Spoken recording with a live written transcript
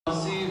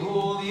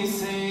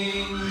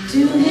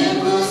To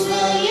him whose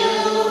will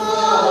you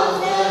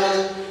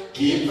fulfill,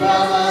 keep from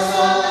us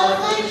all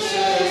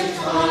afflictions,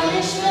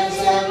 punishments,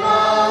 and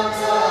wrongs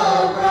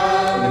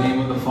around. In the name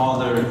of the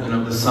Father, and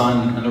of the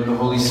Son, and of the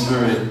Holy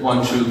Spirit,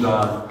 one true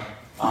God.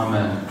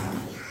 Amen.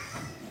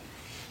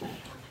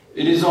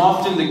 It is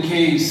often the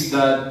case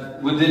that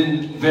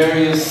within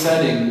various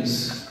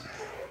settings,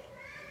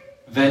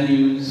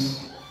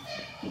 venues,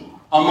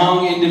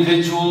 among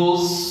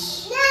individuals,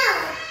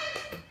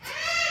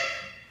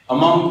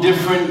 among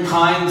different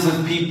kinds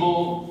of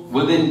people,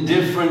 within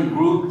different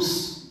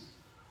groups,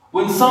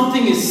 when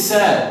something is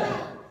said,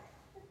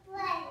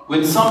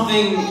 when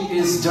something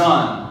is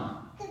done,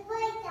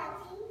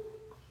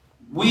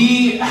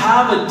 we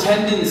have a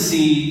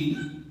tendency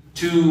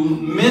to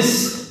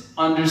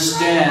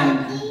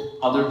misunderstand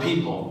other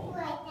people.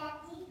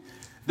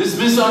 This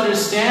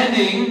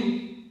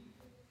misunderstanding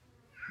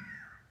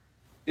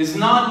is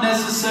not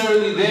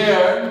necessarily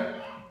there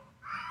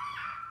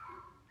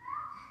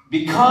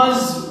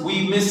because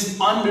we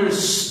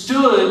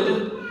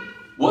misunderstood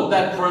what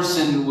that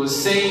person was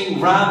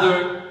saying.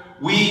 Rather,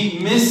 we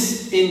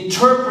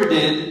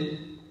misinterpreted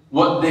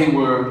what they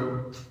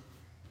were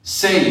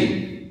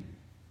saying.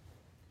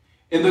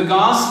 In the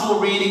gospel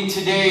reading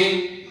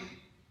today,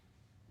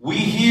 we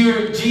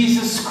hear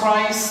Jesus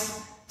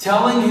Christ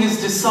telling his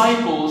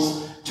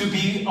disciples to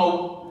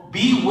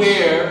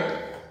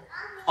beware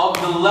of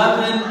the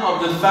leaven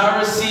of the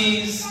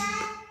Pharisees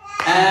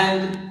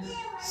and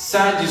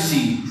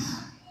Sadducees.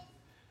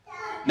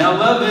 Now,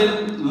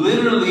 leaven,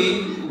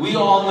 literally, we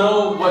all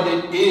know what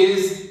it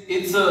is.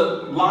 It's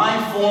a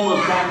live form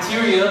of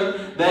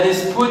bacteria that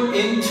is put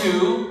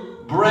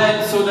into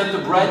bread so that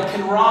the bread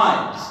can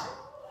rise.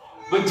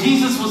 But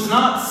Jesus was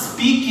not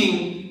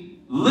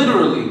speaking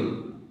literally.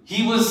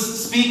 He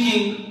was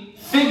speaking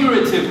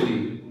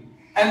figuratively.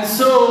 And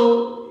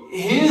so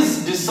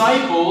his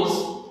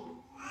disciples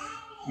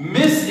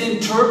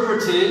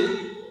misinterpreted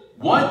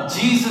what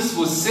Jesus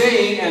was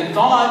saying and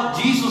thought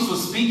Jesus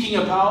was speaking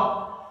about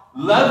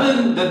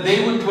leaven that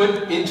they would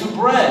put into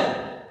bread.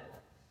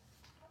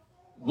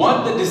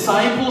 What the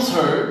disciples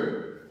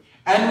heard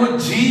and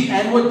what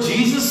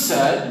Jesus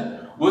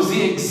said was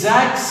the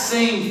exact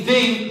same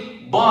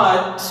thing,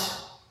 but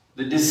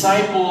the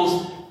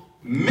disciples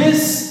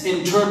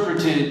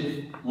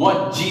misinterpreted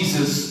what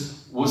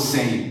Jesus was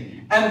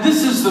saying. And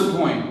this is the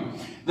point,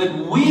 that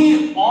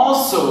we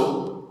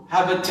also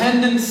have a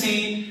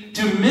tendency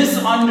to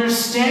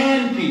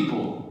misunderstand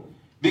people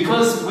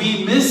because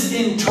we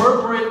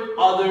misinterpret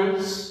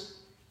others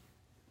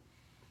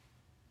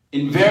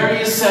in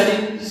various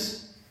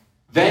settings,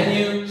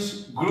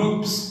 venues,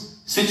 groups,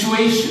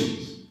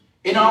 situations,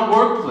 in our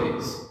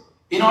workplace,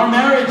 in our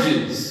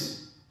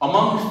marriages,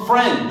 among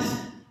friends,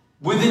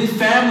 within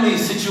family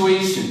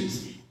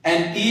situations,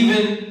 and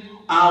even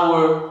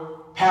our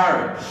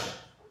parish.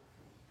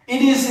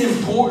 It is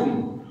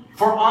important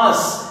for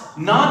us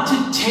not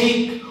to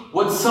take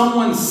what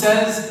someone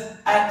says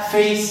at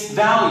face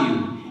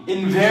value.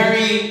 In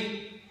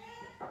very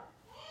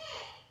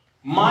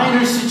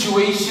minor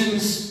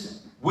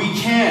situations, we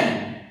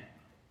can.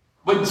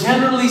 But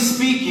generally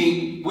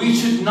speaking, we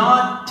should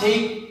not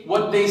take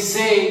what they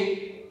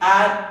say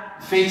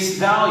at face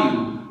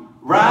value.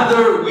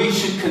 Rather, we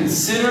should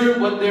consider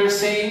what they're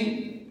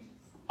saying,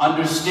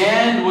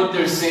 understand what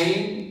they're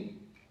saying,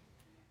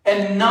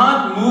 and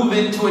not move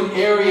into an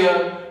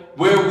area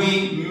where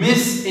we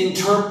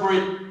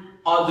misinterpret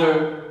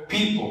other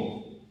people.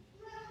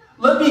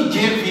 Let me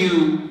give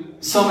you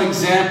some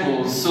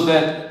examples so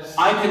that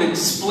I can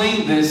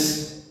explain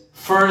this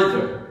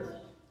further.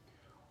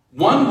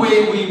 One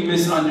way we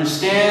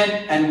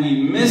misunderstand and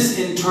we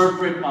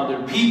misinterpret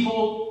other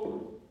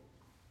people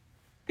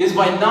is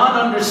by not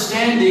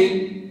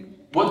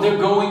understanding what they're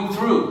going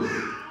through.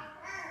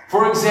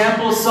 For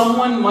example,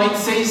 someone might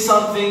say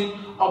something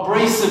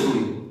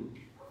abrasively.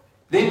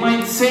 They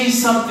might say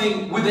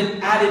something with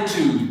an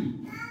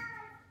attitude.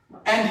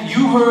 And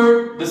you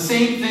heard the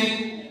same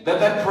thing that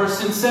that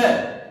person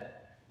said.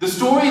 The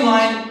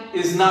storyline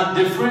is not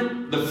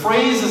different. The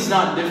phrase is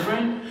not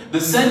different. The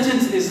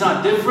sentence is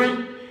not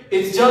different.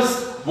 It's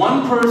just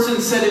one person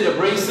said it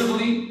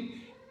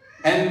abrasively,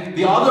 and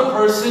the other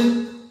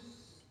person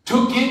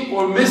took it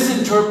or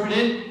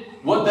misinterpreted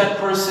what that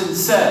person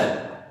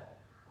said.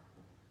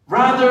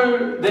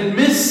 Rather than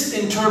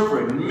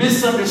misinterpret,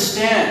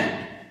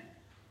 misunderstand,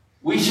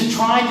 we should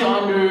try to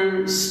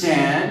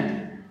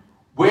understand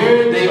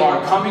where they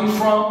are coming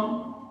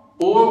from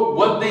or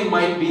what they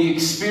might be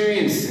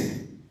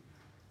experiencing.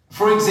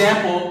 For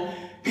example,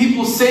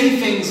 people say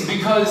things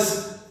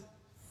because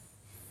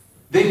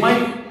they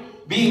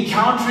might be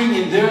encountering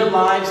in their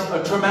lives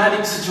a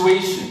traumatic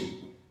situation.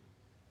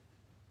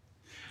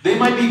 They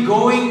might be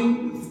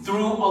going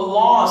through a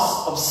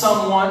loss of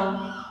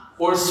someone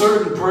or a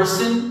certain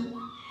person,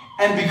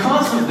 and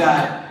because of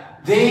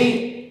that,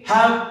 they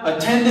have a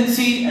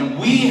tendency, and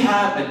we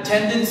have a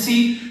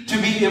tendency,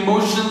 to be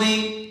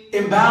emotionally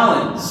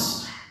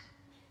imbalanced.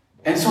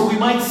 And so we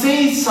might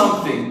say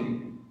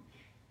something,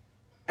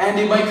 and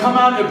it might come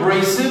out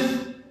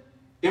abrasive,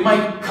 it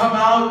might come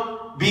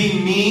out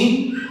being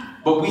mean,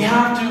 but we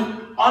have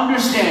to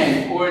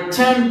understand or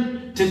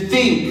attempt to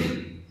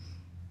think,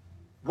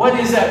 what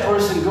is that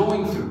person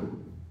going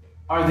through?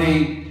 Are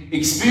they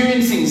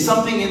experiencing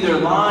something in their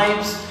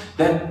lives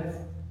that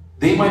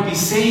they might be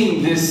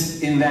saying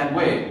this in that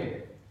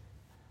way?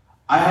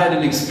 I had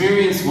an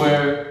experience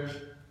where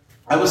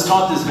I was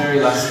taught this very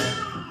lesson.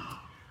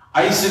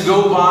 I used to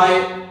go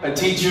by a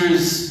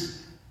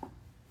teacher's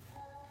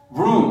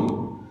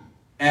room,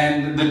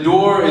 and the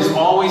door is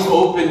always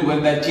open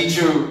when that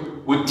teacher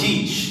would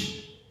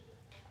teach.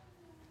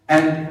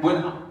 And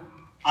when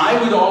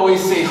I would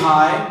always say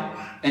hi,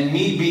 and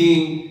me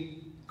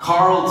being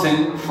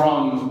Carlton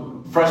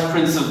from Fresh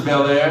Prince of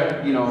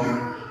Bel-Air,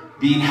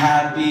 being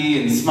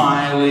happy and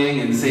smiling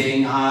and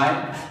saying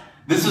hi,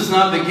 this was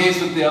not the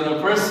case with the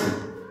other person.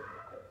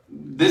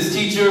 This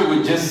teacher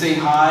would just say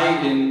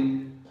hi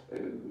in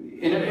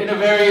a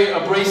very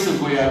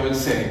abrasive way, I would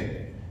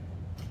say.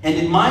 And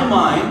in my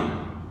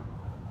mind,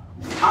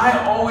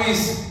 I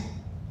always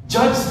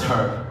judged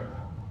her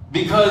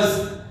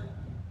because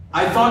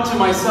I thought to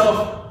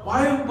myself,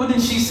 why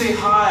wouldn't she say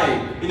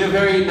hi in a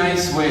very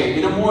nice way,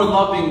 in a more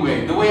loving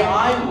way, the way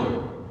I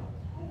would?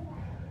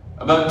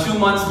 About 2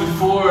 months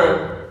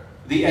before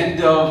the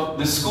end of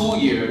the school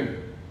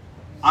year,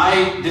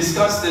 I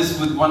discussed this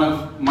with one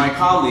of my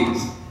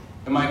colleagues,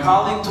 and my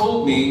colleague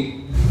told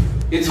me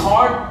it's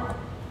hard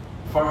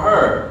for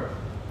her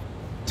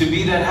to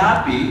be that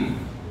happy,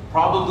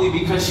 probably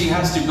because she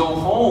has to go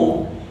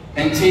home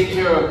and take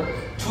care of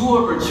 2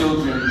 of her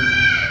children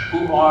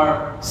who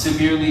are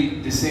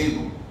severely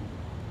disabled.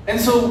 And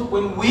so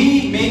when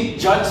we make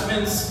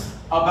judgments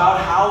about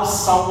how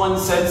someone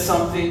said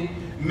something,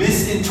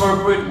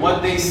 misinterpret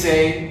what they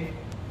say,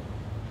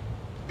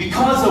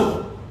 because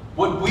of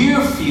what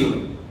we're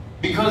feeling,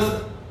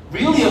 because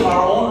really of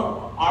our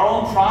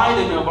own pride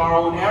and of our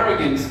own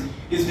arrogance,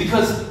 is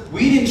because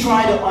we didn't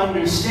try to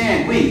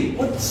understand, wait,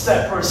 what's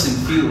that person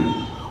feeling?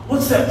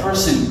 What's that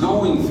person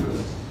going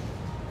through?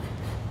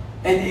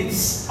 And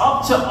it's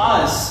up to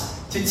us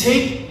to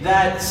take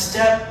that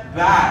step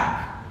back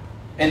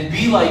and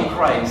be like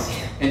Christ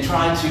and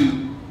try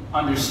to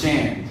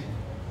understand.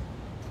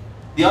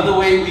 The other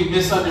way we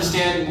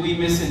misunderstand, we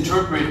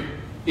misinterpret,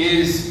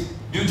 is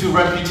due to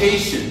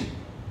reputation.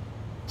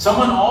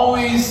 Someone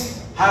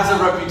always has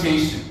a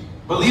reputation.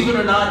 Believe it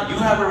or not, you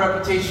have a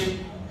reputation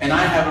and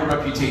I have a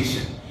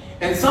reputation.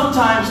 And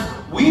sometimes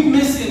we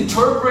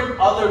misinterpret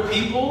other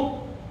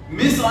people,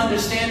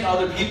 misunderstand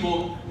other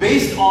people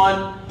based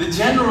on the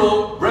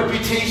general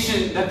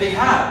reputation that they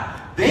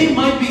have. They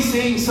might be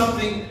saying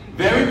something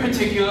very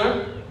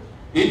particular.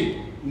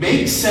 It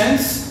makes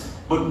sense,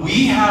 but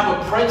we have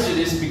a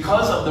prejudice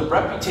because of the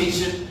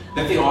reputation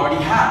that they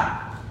already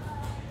have.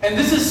 And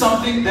this is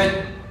something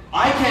that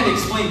I can't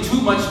explain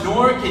too much,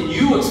 nor can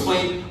you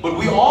explain, but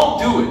we all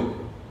do it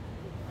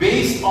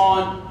based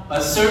on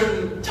a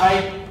certain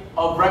type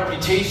of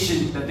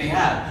reputation that they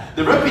have.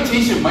 The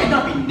reputation might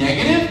not be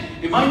negative,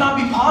 it might not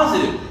be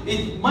positive,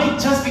 it might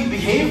just be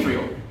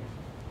behavioral.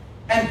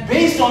 And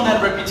based on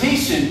that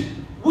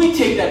reputation, we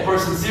take that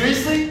person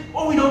seriously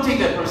or we don't take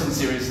that person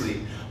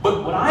seriously.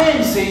 But what I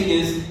am saying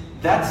is,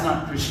 that's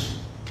not Christian.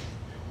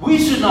 We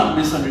should not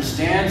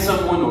misunderstand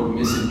someone or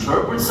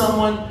misinterpret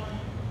someone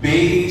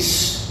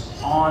based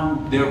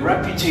on their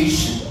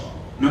reputation,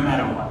 no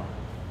matter what.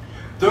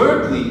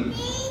 Thirdly,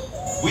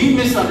 we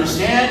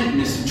misunderstand,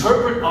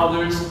 misinterpret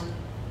others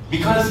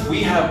because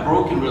we have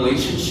broken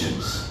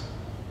relationships.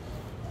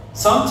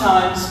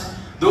 Sometimes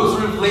those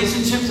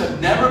relationships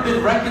have never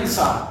been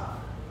reconciled.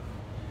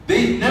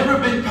 They've never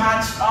been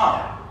patched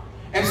up.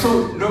 And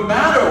so no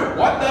matter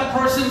what that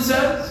person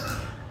says,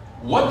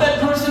 what that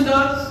person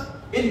does,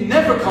 it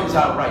never comes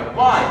out right.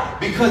 Why?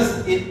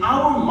 Because in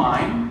our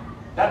mind,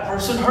 that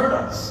person hurt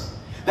us.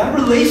 That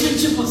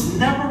relationship was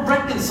never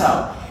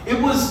reconciled.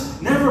 It was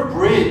never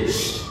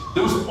bridged.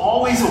 There was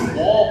always a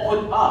wall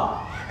put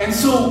up. And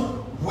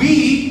so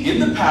we, in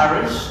the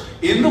parish,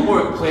 in the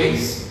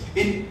workplace,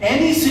 in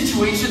any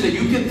situation that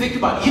you can think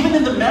about, even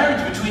in the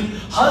marriage between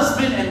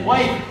husband and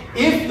wife,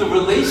 if the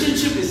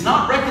relationship is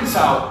not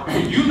reconciled,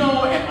 you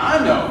know and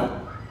I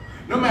know,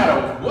 no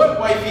matter what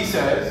wifey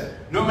says,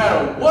 no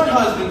matter what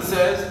husband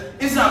says,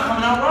 it's not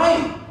coming out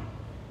right.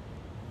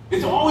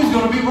 It's always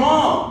going to be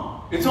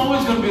wrong. It's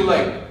always going to be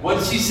like, what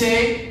did she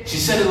say? She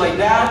said it like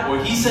that,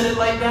 or he said it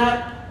like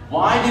that.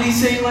 Why did he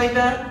say it like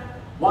that?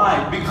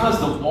 Why? Because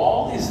the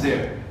wall is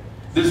there.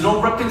 There's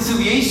no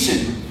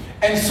reconciliation.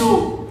 And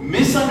so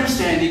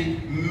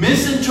misunderstanding,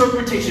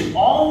 misinterpretation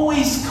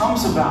always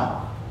comes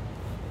about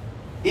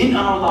in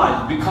our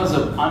lives because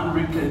of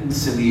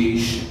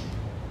unreconciliation.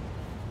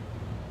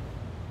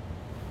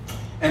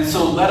 And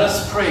so let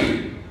us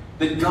pray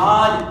that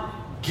God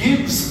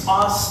gives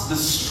us the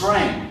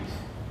strength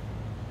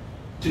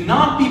to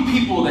not be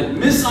people that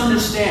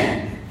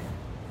misunderstand,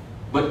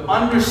 but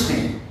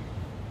understand.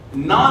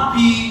 Not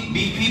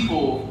be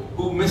people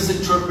who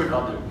misinterpret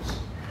others,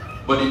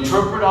 but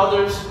interpret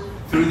others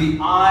through the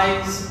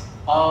eyes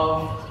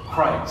of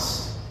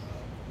Christ.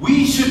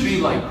 We should be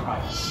like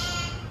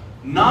Christ,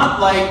 not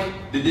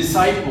like the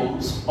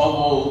disciples of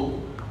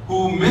old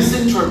who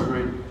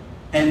misinterpret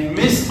and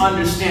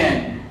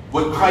misunderstand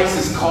what Christ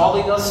is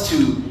calling us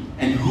to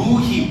and who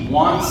He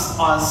wants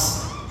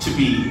us to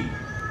be.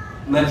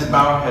 Let us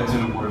bow our heads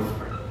in a word of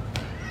prayer.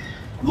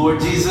 Lord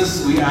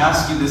Jesus, we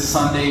ask you this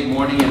Sunday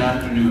morning and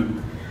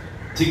afternoon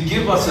to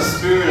give us a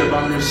spirit of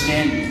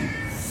understanding,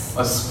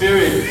 a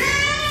spirit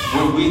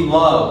where we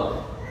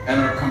love and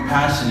are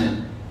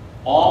compassionate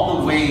all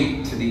the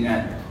way to the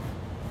end.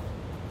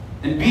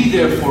 And be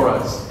there for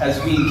us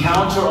as we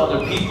encounter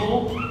other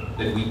people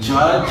that we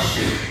judge,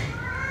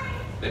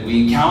 that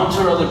we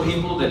encounter other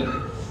people that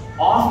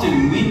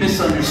often we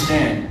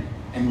misunderstand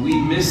and we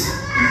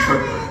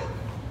misinterpret.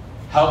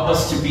 Help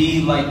us to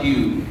be like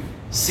you,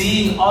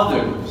 seeing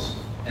others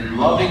and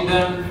loving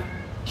them,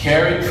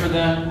 caring for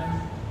them,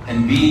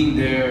 and being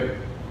there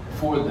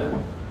for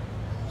them.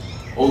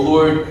 Oh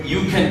Lord,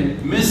 you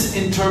can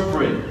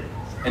misinterpret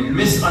and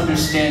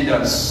misunderstand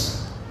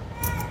us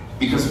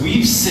because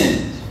we've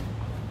sinned.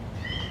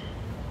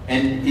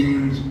 And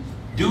in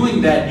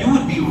doing that, you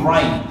would be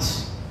right.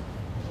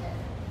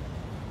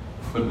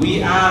 But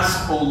we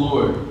ask, oh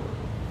Lord,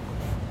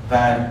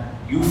 that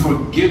you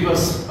forgive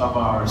us of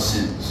our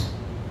sins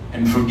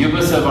and forgive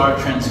us of our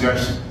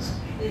transgressions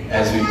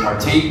as we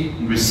partake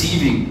in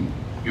receiving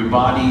your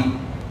body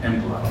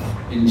and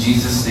blood. In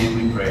Jesus'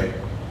 name we pray.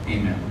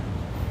 Amen.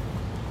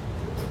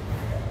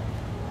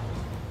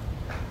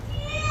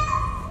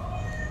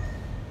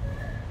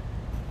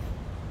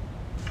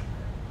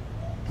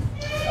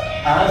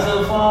 As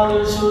the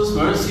Father shows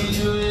mercy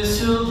to His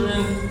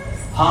children,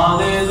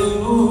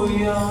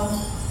 hallelujah,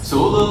 so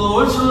the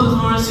Lord shows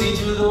mercy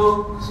to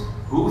those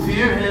who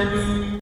fear Him.